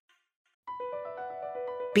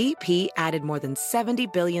 BP added more than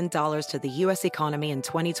 $70 billion to the U.S. economy in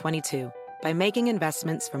 2022 by making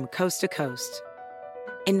investments from coast to coast.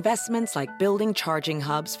 Investments like building charging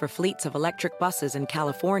hubs for fleets of electric buses in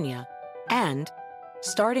California and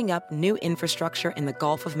starting up new infrastructure in the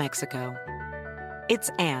Gulf of Mexico.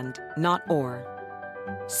 It's and, not or.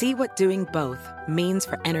 See what doing both means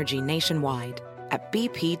for energy nationwide at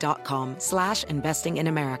bp.com/investing in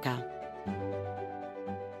America.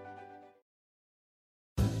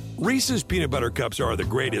 Reese's Peanut Butter Cups are the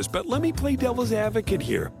greatest, but let me play devil's advocate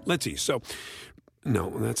here. Let's see. So,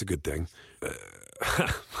 no, that's a good thing.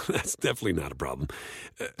 That's definitely not a problem.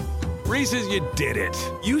 Reese's, you did it.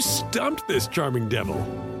 You stumped this charming devil.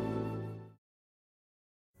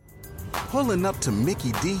 Pulling up to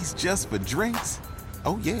Mickey D's just for drinks?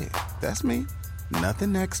 Oh, yeah, that's me.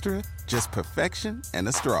 Nothing extra, just perfection and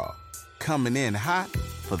a straw. Coming in hot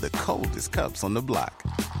for the coldest cups on the block.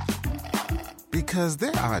 Because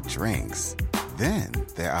there are drinks. Then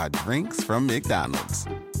there are drinks from McDonald's.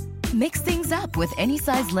 Mix things up with any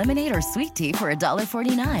size lemonade or sweet tea for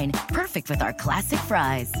 $1.49. Perfect with our classic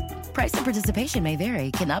fries. Price and participation may vary.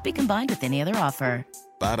 Cannot be combined with any other offer.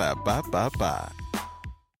 Ba-da-ba-ba-ba.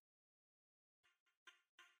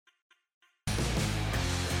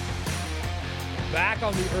 Back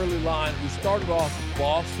on the early line, we started off with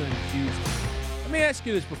Boston and Houston. Let me ask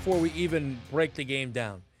you this before we even break the game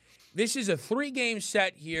down. This is a 3-game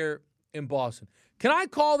set here in Boston. Can I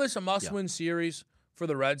call this a must-win series for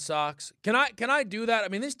the Red Sox? Can I do that? I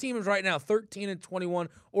mean, this team is right now 13-21,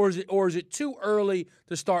 or is it too early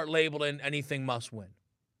to start labeling anything must-win?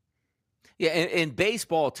 Yeah, in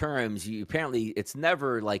baseball terms, apparently it's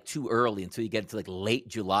never like too early until you get into like late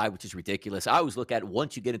July, which is ridiculous. I always look at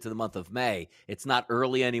once you get into the month of May, it's not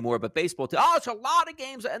early anymore. But baseball, it's a lot of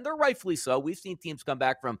games, and they're rightfully so. We've seen teams come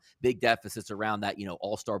back from big deficits around that,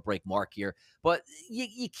 All-Star break mark here. But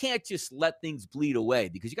you can't just let things bleed away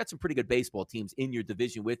because you got some pretty good baseball teams in your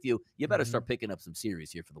division with you. You better start picking up some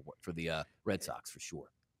series here for the Red Sox for sure.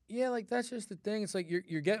 Yeah, like that's just the thing. It's like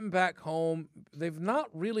you're getting back home. They've not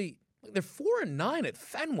really. They're 4-9 at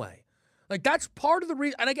Fenway. Like, that's part of the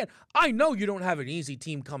reason. And again, I know you don't have an easy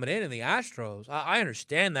team coming in the Astros. I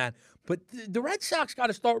understand that. But the Red Sox got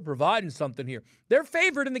to start providing something here. They're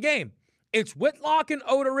favored in the game. It's Whitlock and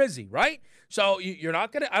Odorizzi, right? So you're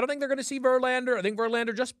not going to – I don't think they're going to see Verlander. I think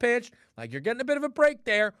Verlander just pitched. Like, you're getting a bit of a break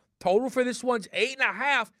there. Total for this one's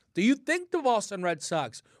 8.5. Do you think the Boston Red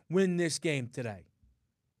Sox win this game today?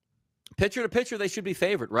 Pitcher to pitcher, they should be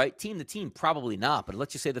favored, right? Team to team, probably not. But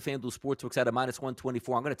let's just say the FanDuel Sportsbook's at a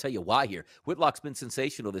 -124. I'm going to tell you why here. Whitlock's been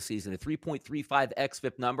sensational this season. A 3.35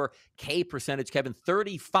 xFIP number. K percentage, Kevin,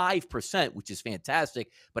 35%, which is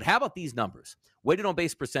fantastic. But how about these numbers? Weighted on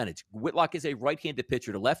base percentage. Whitlock is a right-handed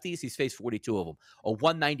pitcher. To lefties, he's faced 42 of them. A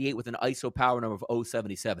 198 with an ISO power number of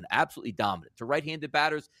 077. Absolutely dominant. To right-handed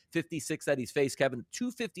batters, 56 that he's faced, Kevin.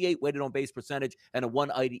 258 weighted on base percentage and a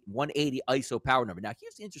 180 ISO power number. Now,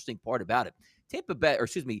 here's the interesting part about it.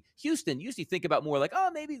 Houston usually think about more like,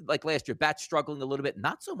 maybe like last year, bats struggling a little bit.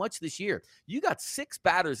 Not so much this year. You got 6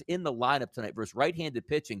 batters in the lineup tonight versus right-handed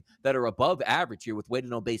pitching that are above average here with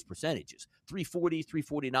weighted on base percentages. 340,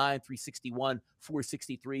 349, 361,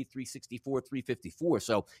 463, 364, 354.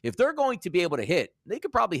 So if they're going to be able to hit, they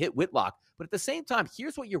could probably hit Whitlock. But at the same time,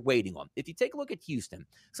 here's what you're waiting on. If you take a look at Houston,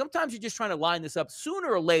 sometimes you're just trying to line this up.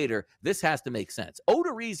 Sooner or later, this has to make sense.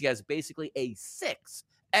 Odorizzi has basically a 6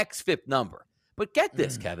 xFIP number. But get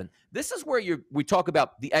this, Kevin. This is where we talk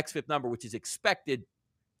about the xFIP number, which is expected,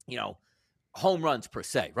 home runs per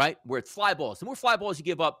se, right? Where it's fly balls. The more fly balls you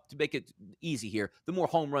give up to make it easy here, the more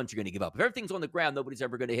home runs you're going to give up. If everything's on the ground, nobody's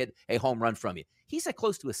ever going to hit a home run from you. He's at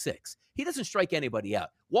close to a 6. He doesn't strike anybody out.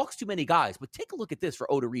 Walks too many guys. But take a look at this for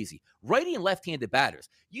Odorizzi. Righty and left-handed batters.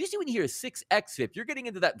 Usually when you hear a 6 xFIP, you're getting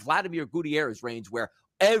into that Vladimir Gutierrez range where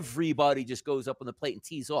everybody just goes up on the plate and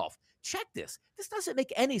tees off. Check this. This doesn't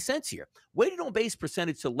make any sense here. Weighted on base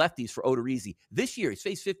percentage to lefties for Odorizzi. This year, he's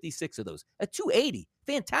faced 56 of those. A 280,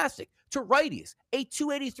 fantastic. To righties, a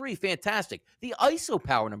 283, fantastic. The ISO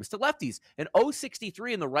power numbers to lefties, an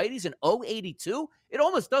 063 in the righties, an 082. It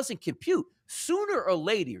almost doesn't compute. Sooner or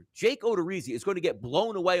later, Jake Odorizzi is going to get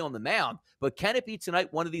blown away on the mound. But can it be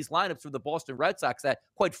tonight one of these lineups for the Boston Red Sox that,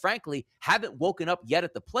 quite frankly, haven't woken up yet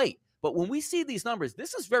at the plate? But when we see these numbers,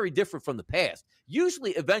 this is very different from the past.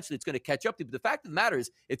 Usually, eventually, it's going to catch up to you. But the fact of the matter is,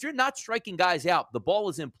 if you're not striking guys out, the ball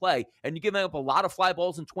is in play, and you're giving up a lot of fly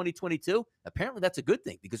balls in 2022, apparently that's a good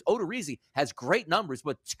thing because Odorizzi has great numbers,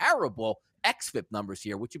 but terrible xFIP numbers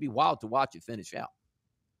here, which would be wild to watch it finish out.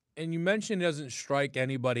 And you mentioned he doesn't strike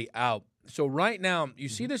anybody out. So right now, you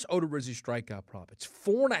see this Odorizzi strikeout prop. It's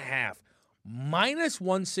 4.5,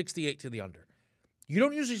 -168 to the under. You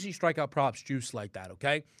don't usually see strikeout props juice like that,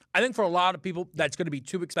 okay? I think for a lot of people, that's going to be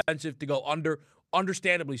too expensive to go under,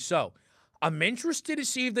 understandably so. I'm interested to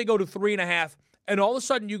see if they go to 3.5, and all of a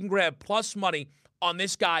sudden you can grab plus money on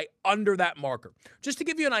this guy under that marker. Just to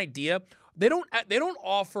give you an idea, they don't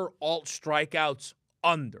offer alt strikeouts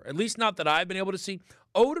under, at least not that I've been able to see.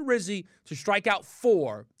 Odorizzi to strike out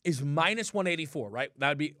 4 is -184, right? That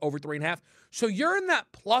would be over 3.5. So you're in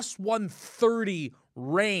that +130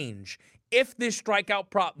 range. If this strikeout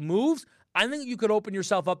prop moves, I think you could open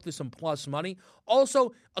yourself up to some plus money.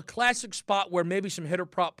 Also, a classic spot where maybe some hitter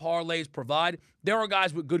prop parlays provide. There are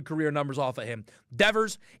guys with good career numbers off of him.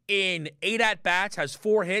 Devers, in 8 at-bats, has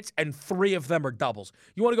 4 hits, and 3 of them are doubles.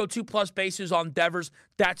 You want to go 2+ bases on Devers,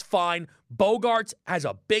 that's fine. Bogarts has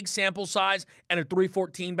a big sample size and a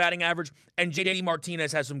 314 batting average, and J.D.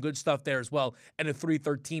 Martinez has some good stuff there as well, and a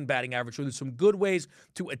 313 batting average. So there's some good ways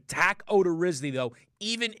to attack Odorizzi, though,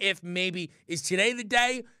 even if maybe is today the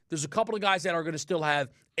day. There's a couple of guys that are going to still have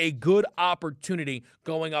a good opportunity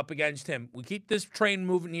going up against him. We keep this train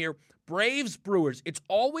moving here. Braves, Brewers. It's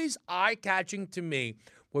always eye-catching to me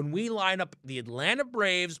when we line up the Atlanta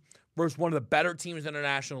Braves versus one of the better teams in the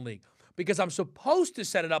National League, because I'm supposed to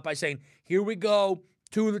set it up by saying, here we go,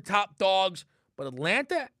 2 of the top dogs. But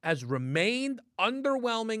Atlanta has remained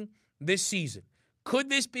underwhelming this season. Could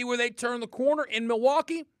this be where they turn the corner in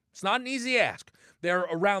Milwaukee? It's not an easy ask. They're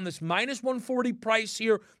around this -140 price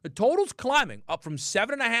here. The total's climbing up from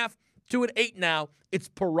 7.5 to an 8 now. It's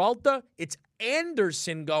Peralta. It's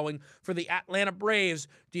Anderson going for the Atlanta Braves.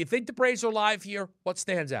 Do you think the Braves are live here? What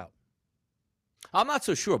stands out? I'm not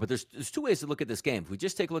so sure, but there's two ways to look at this game. If we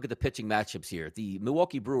just take a look at the pitching matchups here, the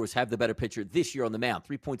Milwaukee Brewers have the better pitcher this year on the mound,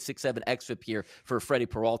 3.67 xFIP here for Freddie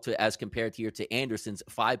Peralta as compared here to Anderson's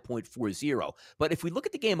 5.40. But if we look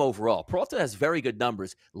at the game overall, Peralta has very good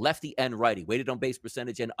numbers, lefty and righty, weighted on base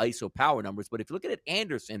percentage and ISO power numbers. But if you look at it,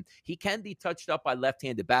 Anderson, he can be touched up by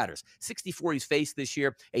left-handed batters. 64 he's faced this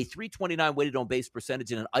year, a 329 weighted on base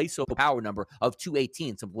percentage and an ISO power number of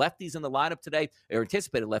 218. Some lefties in the lineup today, or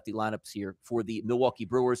anticipated lefty lineups here for the Milwaukee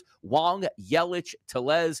Brewers: Wong, Yelich,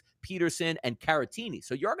 Tellez, Peterson, and Caratini.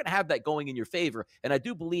 So you're going to have that going in your favor, and I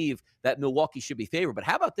do believe that Milwaukee should be favored. But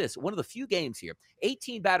how about this? One of the few games here,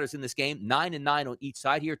 18 batters in this game, 9 and 9 on each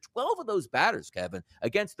side here. 12 of those batters, Kevin,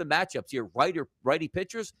 against the matchups here, righty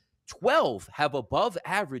pitchers, 12 have above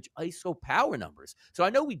average ISO power numbers. So I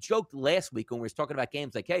know we joked last week when we were talking about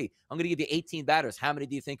games like, hey, I'm going to give you 18 batters. How many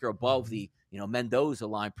do you think are above the Mendoza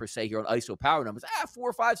line per se here on ISO power numbers?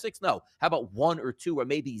 4, 5, 6. No. How about 1 or 2 or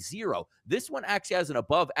maybe 0? This one actually has an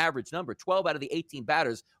above average number. 12 out of the 18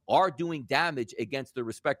 batters are doing damage against their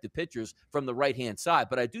respective pitchers from the right-hand side.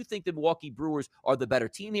 But I do think the Milwaukee Brewers are the better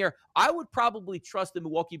team here. I would probably trust the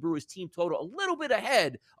Milwaukee Brewers team total a little bit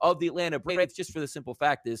ahead of the Atlanta Braves, just for the simple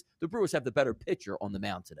fact is the Brewers have the better pitcher on the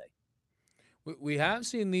mound today. We have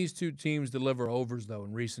seen these two teams deliver overs, though,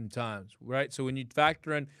 in recent times, right? So when you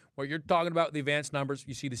factor in what you're talking about, the advanced numbers,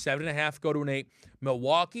 you see the 7.5 go to an 8.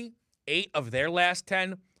 Milwaukee, 8 of their last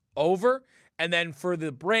 10 over. And then for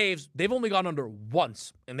the Braves, they've only gone under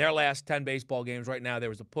once in their last 10 baseball games right now. There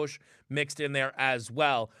was a push mixed in there as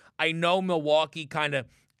well. I know Milwaukee kind of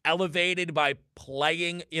elevated by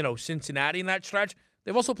playing, Cincinnati in that stretch.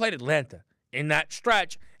 They've also played Atlanta in that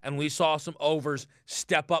stretch, and we saw some overs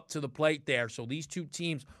step up to the plate there. So these two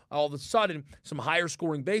teams, all of a sudden, some higher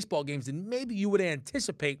scoring baseball games than maybe you would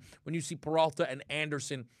anticipate when you see Peralta and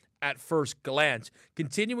Anderson at first glance.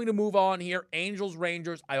 Continuing to move on here, Angels,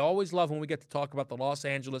 Rangers. I always love when we get to talk about the Los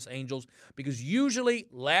Angeles Angels because usually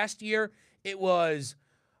last year it was,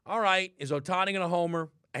 all right, is Ohtani going to homer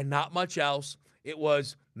and not much else? It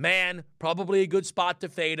was, man, probably a good spot to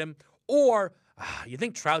fade him. Or, you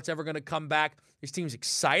think Trout's ever going to come back? This team's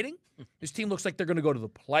exciting. This team looks like they're going to go to the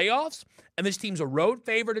playoffs. And this team's a road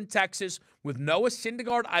favorite in Texas with Noah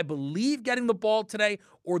Syndergaard, I believe, getting the ball today,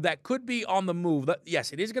 or that could be on the move.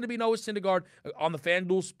 Yes, it is going to be Noah Syndergaard on the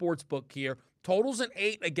FanDuel Sportsbook here. Totals an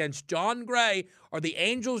 8 against John Gray. Are the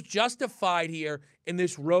Angels justified here in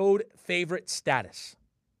this road favorite status?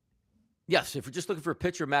 Yes, if we're just looking for a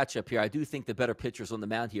pitcher matchup here, I do think the better pitcher's on the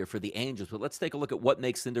mound here for the Angels. But let's take a look at what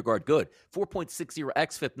makes Syndergaard good. 4.60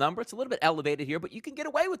 xFIP number. It's a little bit elevated here, but you can get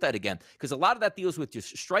away with that again because a lot of that deals with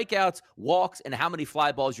just strikeouts, walks, and how many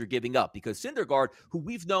fly balls you're giving up. Because Syndergaard, who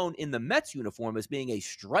we've known in the Mets uniform as being a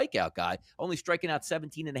strikeout guy, only striking out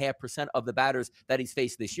 17.5% of the batters that he's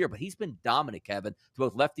faced this year. But he's been dominant, Kevin, to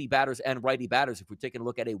both lefty batters and righty batters if we're taking a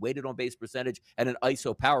look at a weighted on-base percentage and an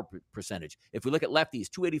ISO power percentage. If we look at lefties,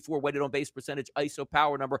 284 weighted on-base percentage, ISO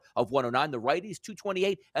power number of 109. The righties,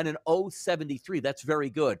 228 and an 073. That's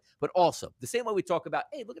very good. But also, the same way we talk about,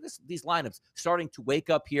 hey, look at these lineups starting to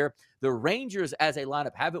wake up here. The Rangers as a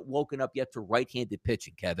lineup haven't woken up yet to right-handed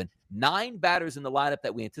pitching, Kevin. 9 batters in the lineup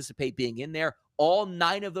that we anticipate being in there. All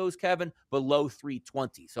 9 of those, Kevin, below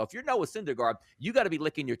 320. So if you're Noah Syndergaard, you got to be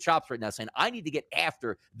licking your chops right now saying, I need to get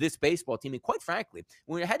after this baseball team. And quite frankly,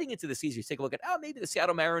 when you're heading into the season, you take a look at, maybe the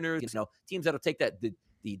Seattle Mariners, teams that'll take that,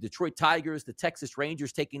 the Detroit Tigers, the Texas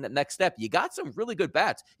Rangers taking that next step. You got some really good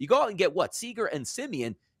bats. You go out and get Seager and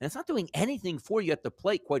Simeon, and it's not doing anything for you at the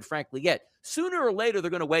plate, quite frankly, yet. Sooner or later,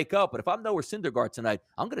 they're going to wake up. But if I'm Noah Syndergaard tonight,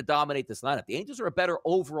 I'm going to dominate this lineup. The Angels are a better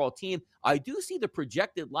overall team. I do see the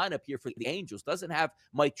projected lineup here for the Angels. Doesn't have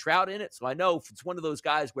Mike Trout in it, so I know it's one of those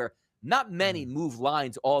guys where not many move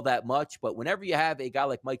lines all that much, but whenever you have a guy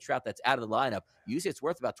like Mike Trout that's out of the lineup, usually it's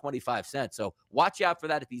worth about 25 cents. So watch out for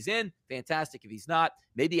that. If he's in, fantastic. If he's not,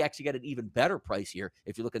 maybe you actually get an even better price here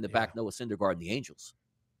if you look in the back Noah Syndergaard and the Angels.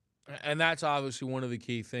 And that's obviously one of the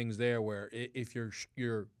key things there where if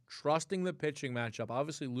you're trusting the pitching matchup,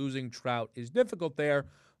 obviously losing Trout is difficult there.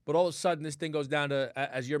 But all of a sudden, this thing goes down to,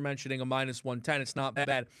 as you're mentioning, a -110. It's not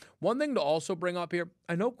bad. One thing to also bring up here,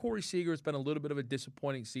 I know Corey Seager has been a little bit of a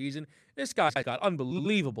disappointing season. This guy's got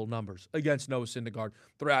unbelievable numbers against Noah Syndergaard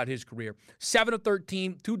throughout his career. 7 of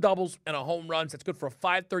 13, 2 doubles and a home runs. That's good for a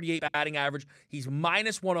 .538 batting average. He's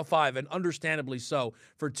 -105, and understandably so,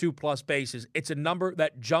 for 2+ bases. It's a number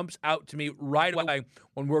that jumps out to me right away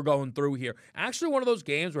when we're going through here. Actually, one of those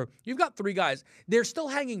games where you've got 3 guys. They're still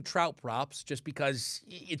hanging Trout props just because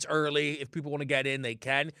it's early. If people want to get in, they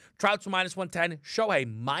can. Trout's -110. Shohei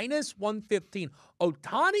 -115.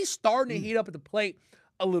 Ohtani's starting to heat up at the plate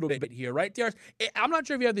a little bit here, right, Darius? I'm not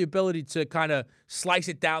sure if you have the ability to kind of slice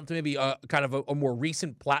it down to maybe kind of a more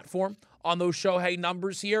recent platform on those Shohei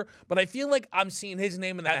numbers here, but I feel like I'm seeing his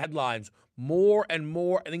name in the headlines more and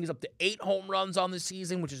more. I think he's up to 8 home runs on the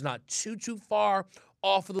season, which is not too far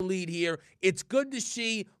off of the lead here. It's good to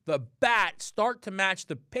see the bat start to match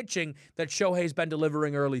the pitching that Shohei's been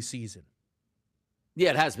delivering early season.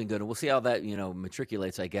 Yeah, it has been good, and we'll see how that,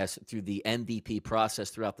 matriculates, I guess, through the MVP process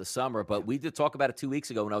throughout the summer. But we did talk about it 2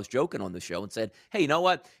 weeks ago when I was joking on the show and said, hey, you know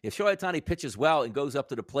what? If Shohei Ohtani pitches well and goes up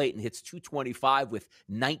to the plate and hits 225 with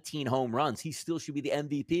 19 home runs, he still should be the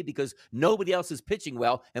MVP because nobody else is pitching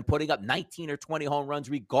well and putting up 19 or 20 home runs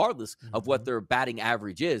regardless of what their batting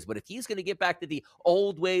average is. But if he's going to get back to the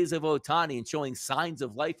old ways of Ohtani and showing signs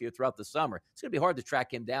of life here throughout the summer, it's going to be hard to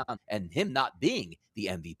track him down and him not being the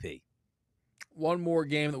MVP. One more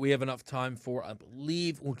game that we have enough time for. I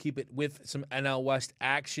believe we'll keep it with some NL West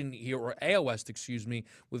action here, or AL West, excuse me,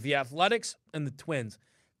 with the Athletics and the Twins.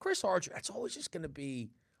 Chris Archer, that's always just going to be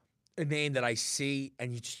a name that I see,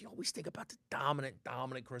 and you always think about the dominant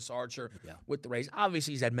Chris Archer with the Rays.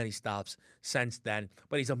 Obviously, he's had many stops since then,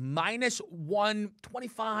 but he's a minus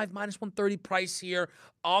 125, minus 130 price here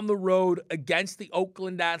on the road against the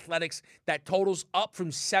Oakland Athletics. That totals up from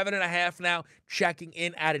 7.5 now, checking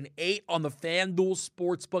in at an 8 on the FanDuel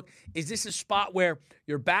Sportsbook. Is this a spot where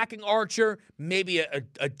you're backing Archer, maybe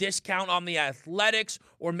a discount on the Athletics,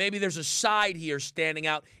 or maybe there's a side here standing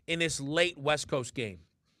out in this late West Coast game?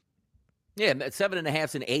 Yeah,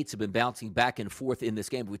 7.5s and 8s have been bouncing back and forth in this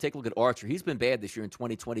game. But we take a look at Archer. He's been bad this year in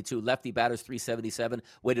 2022. Lefty batters 377,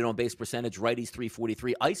 weighted on base percentage. Righties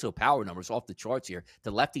 343. ISO power numbers off the charts here.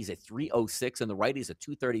 The lefties at 306 and the righties at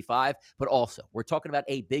 235. But also, we're talking about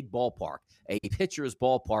a big ballpark, a pitcher's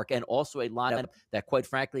ballpark, and also a lineup that, quite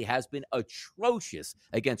frankly, has been atrocious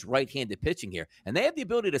against right-handed pitching here. And they have the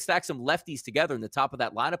ability to stack some lefties together in the top of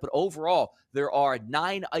that lineup. But overall, there are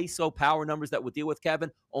 9 ISO power numbers that we'll deal with, Kevin.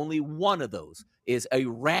 Only one of those is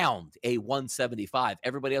around a 175.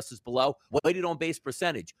 Everybody else is below. Weighted on base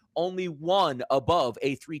percentage, only one above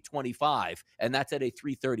a 325, and that's at a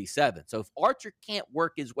 337. So if Archer can't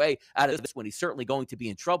work his way out of this one, he's certainly going to be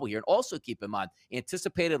in trouble here. And also keep in mind,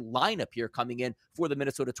 anticipated lineup here coming in for the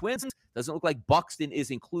Minnesota Twins. Doesn't look like Buxton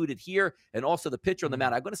is included here. And also the pitcher on the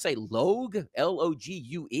mound, I'm going to say Logue, Logue,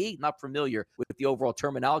 not familiar with the overall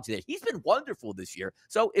terminology there. He's been wonderful this year.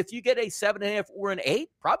 So if you get a 7.5 or an 8,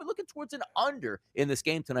 probably looking towards an under in this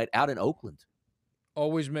game tonight out in Oakland.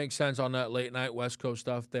 Always makes sense on that late night West Coast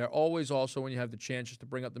stuff there. Always also when you have the chance just to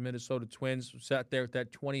bring up the Minnesota Twins, sat there with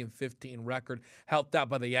that 20-15 record, helped out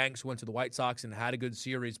by the Yanks, went to the White Sox and had a good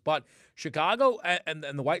series. But Chicago and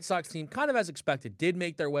the White Sox team, kind of as expected, did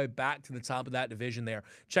make their way back to the top of that division there,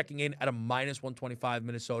 checking in at a minus 125,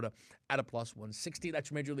 Minnesota at a plus 160. That's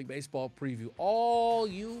your Major League Baseball preview. All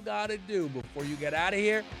you got to do before you get out of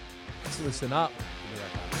here is listen up.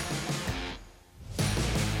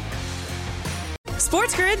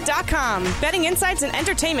 SportsGrid.com. Betting insights and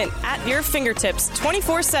entertainment at your fingertips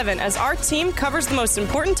 24/7 as our team covers the most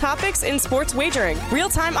important topics in sports wagering.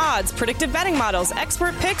 Real-time odds, predictive betting models,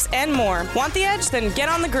 expert picks, and more. Want the edge? Then get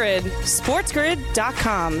on the grid.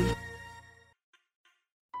 SportsGrid.com.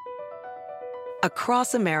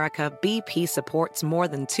 Across America, BP supports more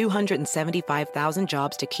than 275,000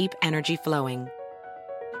 jobs to keep energy flowing.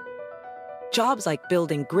 Jobs like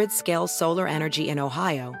building grid-scale solar energy in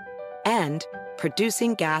Ohio and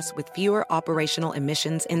producing gas with fewer operational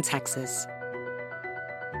emissions in Texas.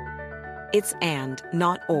 It's and,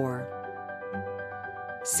 not or.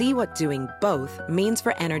 See what doing both means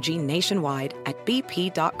for energy nationwide at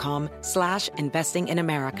bp.com/investing in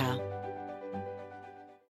America.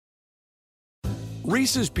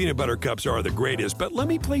 Reese's peanut butter cups are the greatest, but let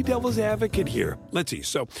me play devil's advocate here. Let's see.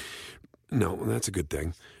 So, no, that's a good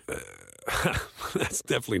thing. That's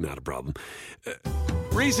definitely not a problem.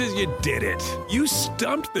 Reese's, you did it. You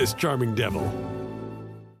stumped this charming devil.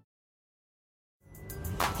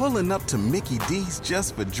 Pulling up to Mickey D's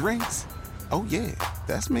just for drinks? Oh yeah,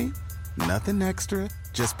 that's me. Nothing extra,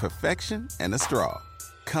 just perfection and a straw.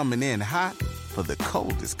 Coming in hot for the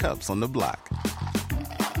coldest cups on the block.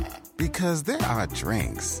 Because there are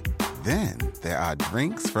drinks. Then there are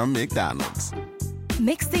drinks from McDonald's.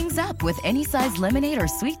 Mix things up with any size lemonade or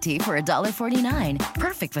sweet tea for $1.49.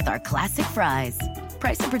 Perfect with our classic fries.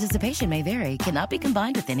 Price and participation may vary. Cannot be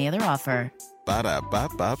combined with any other offer.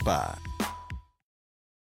 Ba-da-ba-ba-ba.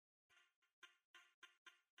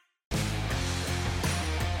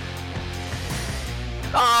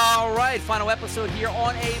 All right. right, final episode here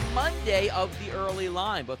on a Monday of the early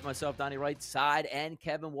line. Both myself, Donnie Right Side, and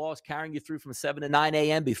Kevin Walsh carrying you through from 7 to 9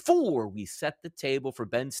 a.m. before we set the table for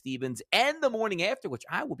Ben Stevens and the morning after, which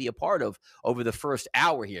I will be a part of over the first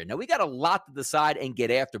hour here. Now, we got a lot to decide and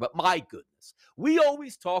get after, but my goodness, we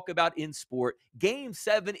always talk about in sport, Game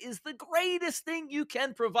 7 is the greatest thing you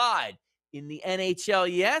can provide. In the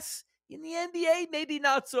NHL, yes. In the NBA, maybe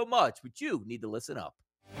not so much, but you need to listen up.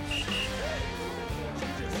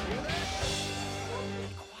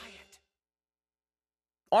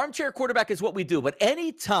 Armchair quarterback is what we do, but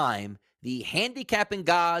anytime the handicapping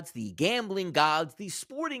gods, the gambling gods, the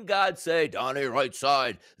sporting gods say, Donnie Right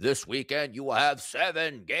Side, this weekend you will have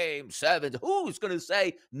 7 Game 7s. Who's going to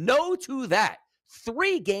say no to that?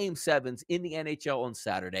 3 Game 7s in the NHL on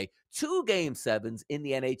Saturday, 2 Game 7s in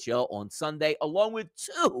the NHL on Sunday, along with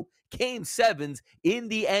 2 Game 7s in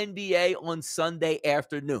the NBA on Sunday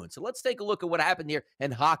afternoon. So let's take a look at what happened here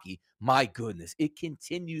in hockey. My goodness, it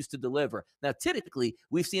continues to deliver. Now, typically,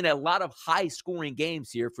 we've seen a lot of high-scoring games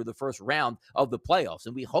here for the first round of the playoffs,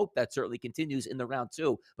 and we hope that certainly continues in the round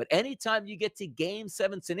 2. But anytime you get to Game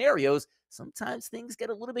 7 scenarios, sometimes things get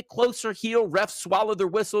a little bit closer here. Refs swallow their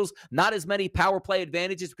whistles. Not as many power play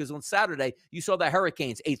advantages because on Saturday, you saw the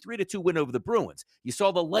Hurricanes, a 3-2 win over the Bruins. You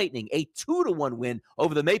saw the Lightning, a 2-1 win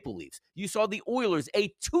over the Maple Leafs. You saw the Oilers,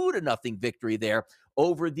 a 2-0 victory there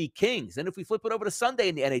over the Kings. And if we flip it over to Sunday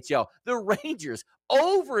in the NHL, the Rangers,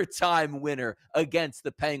 overtime winner against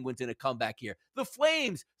the Penguins in a comeback here. The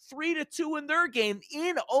Flames, 3-2 in their game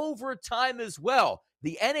in overtime as well.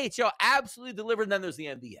 The NHL absolutely delivered. And then there's the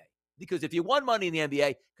NBA. Because if you won money in the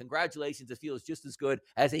NBA, congratulations, it feels just as good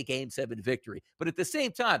as a Game 7 victory. But at the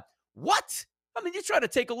same time, what? I mean, you try to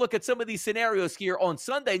take a look at some of these scenarios here on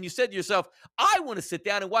Sunday, and you said to yourself, I want to sit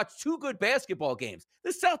down and watch 2 good basketball games.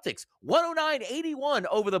 The Celtics, 109-81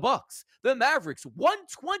 over the Bucks. The Mavericks,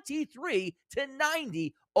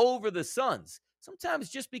 123-90 over the Suns. Sometimes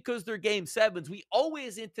just because they're Game 7s, we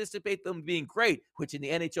always anticipate them being great, which in the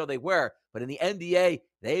NHL they were. But in the NBA,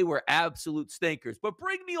 they were absolute stinkers. But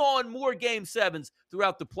bring me on more Game 7s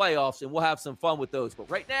throughout the playoffs, and we'll have some fun with those. But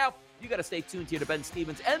right now, you got to stay tuned here to Ben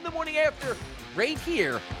Stevens and the morning after right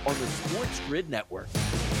here on the Sports Grid Network.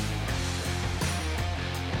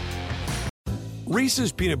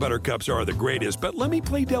 Reese's Peanut Butter Cups are the greatest, but let me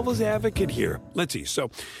play devil's advocate here. Let's see. So,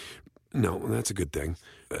 no, that's a good thing.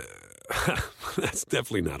 That's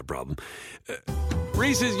definitely not a problem.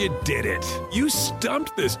 Reese's, you did it. You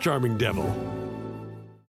stumped this charming devil.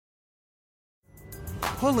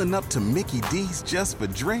 Pulling up to Mickey D's just for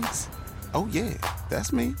drinks? Oh, yeah,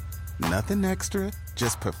 that's me. Nothing extra,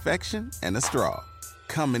 just perfection and a straw.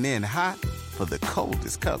 Coming in hot for the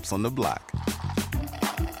coldest cups on the block.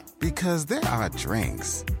 Because there are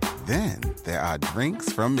drinks. Then there are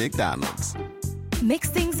drinks from McDonald's.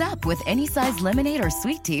 Mix things up with any size lemonade or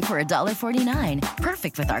sweet tea for $1.49.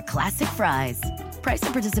 Perfect with our classic fries. Price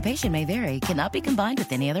and participation may vary. Cannot be combined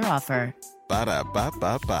with any other offer.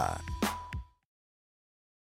 Ba-da-ba-ba-ba.